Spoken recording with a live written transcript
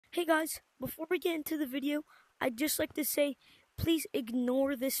Hey guys, before we get into the video, I'd just like to say, please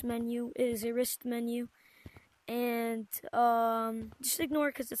ignore this menu. It is a wrist menu, and just ignore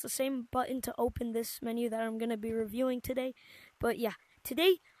it because it's the same button to open this menu that I'm gonna be reviewing today. But yeah,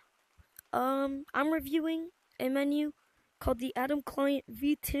 today, I'm reviewing a menu called the Atom Client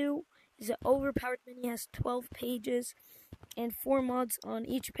V2. It's an overpowered menu, has 12 pages and 4 mods on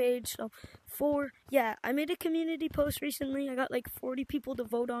each page. So I made a community post recently. I got like 40 people to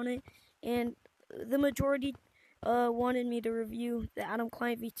vote on it, and the majority wanted me to review the Atom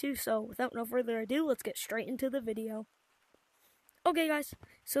Client V2. So without no further ado, let's get straight into the video. Okay guys,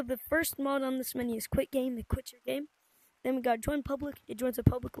 so the first mod on this menu is Quit Game. It quits your game. Then we got Join Public. It joins a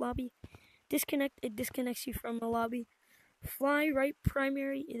public lobby. Disconnect. It disconnects you from a lobby. Fly Right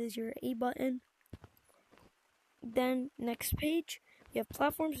Primary. It is your A button. Then next page, you have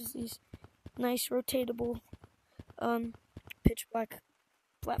platforms. These nice rotatable pitch black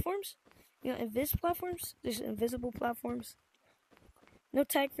platforms. You got invis platforms. There's invisible platforms. No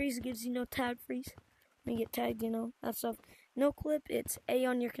tag freeze. It gives you no tag freeze when you get tagged, that stuff. No clip. It's A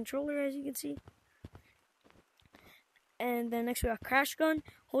on your controller, as you can see. And then next we got Crash Gun.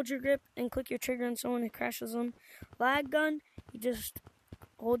 Hold your grip and click your trigger on someone and crashes them. Lag Gun. You just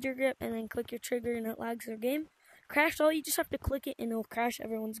hold your grip and then click your trigger and it lags their game. Crash All, you just have to click it and it'll crash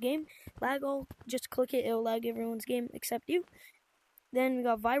everyone's game. Lag All, just click it, it'll lag everyone's game except you. Then we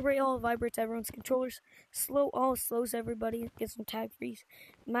got Vibrate All, vibrates everyone's controllers. Slow All, slows everybody, gets them tag freeze.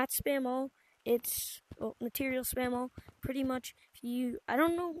 Mat Spam All, it's Material Spam All. Pretty much, I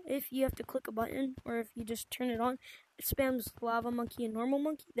don't know if you have to click a button or if you just turn it on. It spams Lava Monkey and Normal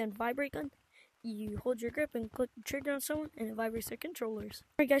Monkey. Then Vibrate Gun, you hold your grip and click the trigger on someone and it vibrates their controllers.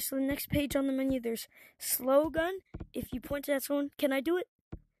 Alright guys, so the next page on the menu, there's Slow Gun. If you point it at someone, can I do it?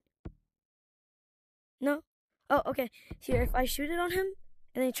 No? Oh, okay. Here, if I shoot it on him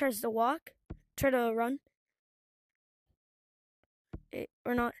and then he tries to try to run,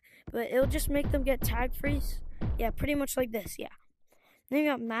 or not, but it'll just make them get tag freeze. Yeah, pretty much like this, yeah. Then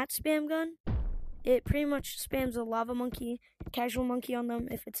you got Mat Spam Gun. It pretty much spams a Lava Monkey, Casual Monkey on them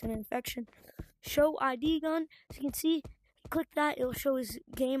if it's an infection. Show ID Gun, as you can see, click that, it'll show his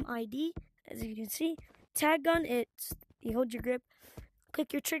game ID, as you can see. Tag Gun, you hold your grip,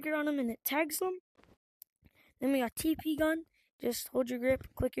 click your trigger on them and it tags them. Then we got TP Gun, just hold your grip,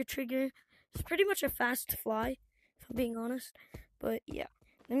 click your trigger. It's pretty much a fast fly, if I'm being honest, but yeah.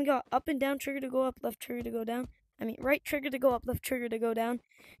 Then we got up and down trigger to go up, left trigger to go down. Right trigger to go up, left trigger to go down.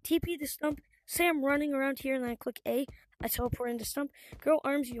 TP to stump. Say I'm running around here and then I click A, I teleport into stump. Grow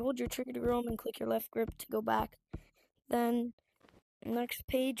arms, you hold your trigger to grow them and click your left grip to go back. Then, next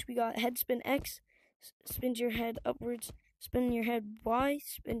page, we got head spin X, spins your head upwards, spin your head Y,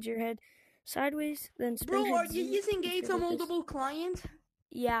 spins your head sideways, then spin Bro, head are you Z, using a from Holdable client?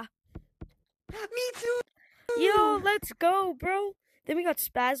 Yeah. Me too! Yo, let's go, bro! Then we got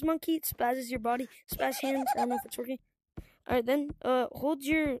Spaz Monkey, it spazzes your body, spaz hands, I don't know if it's working. Alright, then hold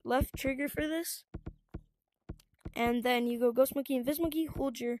your left trigger for this. And then you go Ghost Monkey and Viz Monkey,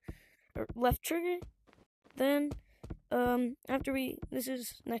 hold your left trigger. Then this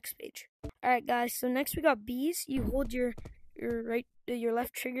is next page. Alright guys, so next we got bees. You hold your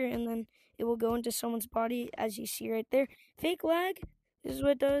left trigger and then it will go into someone's body as you see right there. Fake lag, this is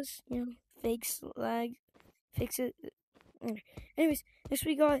what it does, fakes lag, fix it. Anyways, next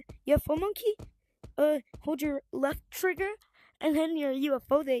we got UFO Monkey. Hold your left trigger, and then your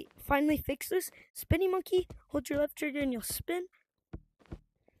UFO, they finally fix this. Spinny Monkey, hold your left trigger and you'll spin.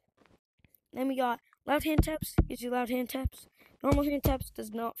 Then we got loud hand taps, gives you loud hand taps. Normal hand taps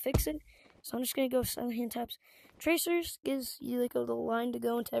does not fix it, so I'm just gonna go silent hand taps. Tracers gives you like a little line to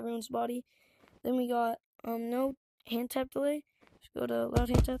go into everyone's body. Then we got no hand tap delay. Just go to loud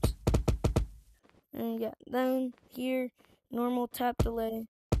hand taps. And yeah, then here, normal tap delay.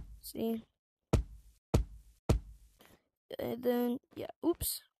 See? And then, yeah,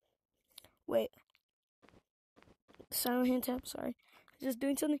 oops. Wait. Silent hand tap, sorry. Just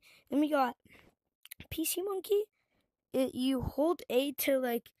doing something. Then we got PC Monkey. You hold A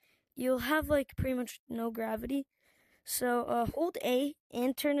to you'll have pretty much no gravity. So hold A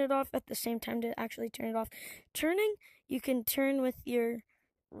and turn it off at the same time to actually turn it off. Turning, you can turn with your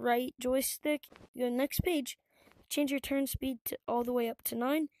right joystick. Go next page. Change your turn speed to all the way up to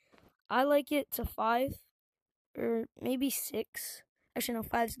 9. I like it to 5. Or maybe 6. Actually, no,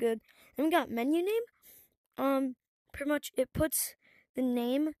 5's good. Then we got menu name. Pretty much it puts the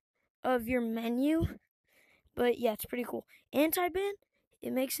name of your menu. But yeah, it's pretty cool. Anti-ban,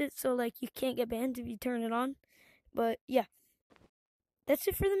 it makes it so you can't get banned if you turn it on. But yeah, that's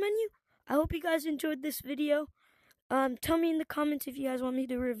it for the menu. I hope you guys enjoyed this video. Tell me in the comments if you guys want me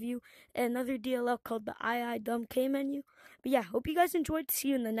to review another DLL called the II Dumb K menu. But yeah, hope you guys enjoyed. See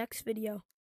you in the next video.